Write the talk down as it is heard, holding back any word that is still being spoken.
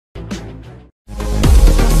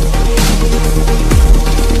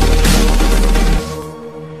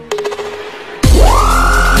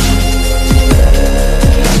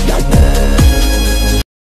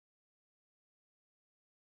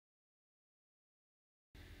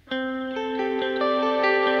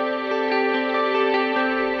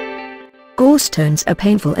Gallstones are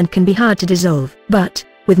painful and can be hard to dissolve, but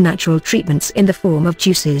with natural treatments in the form of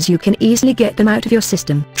juices you can easily get them out of your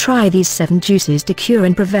system. Try these 7 juices to cure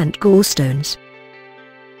and prevent gallstones.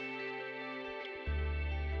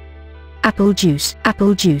 Apple juice.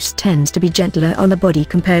 Apple juice tends to be gentler on the body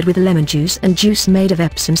compared with lemon juice and juice made of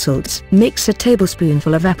Epsom salts. Mix a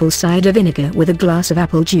tablespoonful of apple cider vinegar with a glass of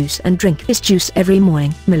apple juice and drink this juice every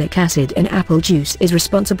morning. Malic acid in apple juice is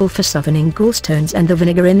responsible for softening gallstones, and the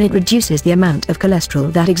vinegar in it reduces the amount of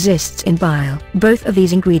cholesterol that exists in bile. Both of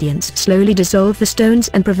these ingredients slowly dissolve the stones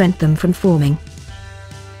and prevent them from forming.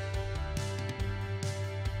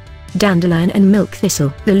 Dandelion and milk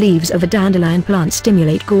thistle. The leaves of a dandelion plant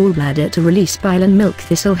stimulate gallbladder to release bile, and milk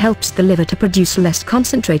thistle helps the liver to produce less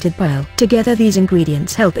concentrated bile. Together these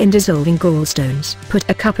ingredients help in dissolving gallstones. Put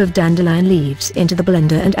a cup of dandelion leaves into the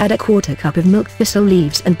blender and add a 1/4 cup of milk thistle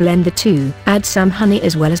leaves and blend the two. Add some honey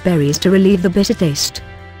as well as berries to relieve the bitter taste.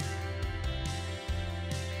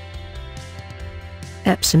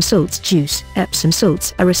 Epsom salts juice. Epsom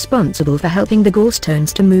salts are responsible for helping the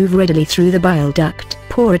gallstones to move readily through the bile duct.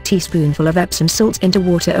 Pour a teaspoonful of Epsom salts into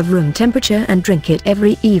water of room temperature and drink it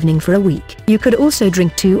every evening for a week. You could also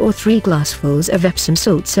drink 2 or 3 glassfuls of Epsom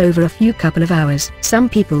salts over a couple of hours. Some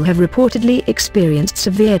people have reportedly experienced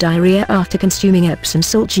severe diarrhea after consuming Epsom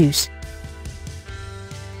salt juice.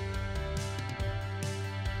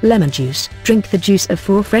 Lemon juice. Drink the juice of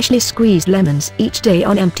 4 freshly squeezed lemons each day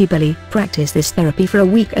on empty belly. Practice this therapy for a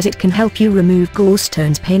week as it can help you remove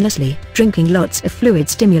gallstones painlessly. Drinking lots of fluid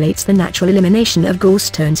stimulates the natural elimination of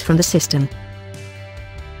gallstones from the system.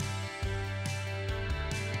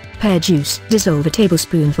 Pear juice. Dissolve a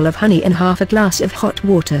tablespoonful of honey in half a glass of hot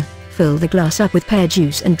water. Fill the glass up with pear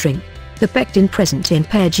juice and drink. The pectin present in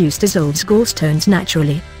pear juice dissolves gallstones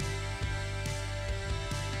naturally.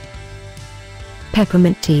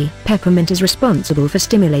 Peppermint tea. Peppermint is responsible for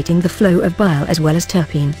stimulating the flow of bile as well as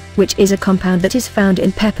terpene, which is a compound that is found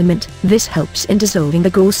in peppermint. This helps in dissolving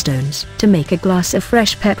the gallstones. To make a glass of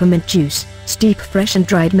fresh peppermint juice, steep fresh and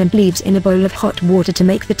dried mint leaves in a bowl of hot water to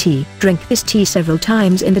make the tea. Drink this tea several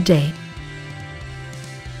times in the day.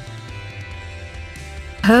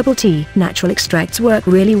 Herbal tea. Natural extracts work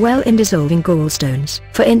really well in dissolving gallstones.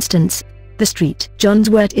 For instance, the street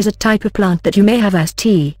johnswort is a type of plant that you may have as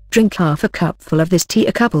tea. Drink half a cupful of this tea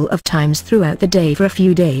a couple of times throughout the day for a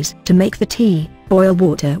few days. To make the tea, boil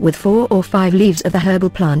water with 4 or 5 leaves of the herbal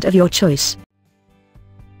plant of your choice.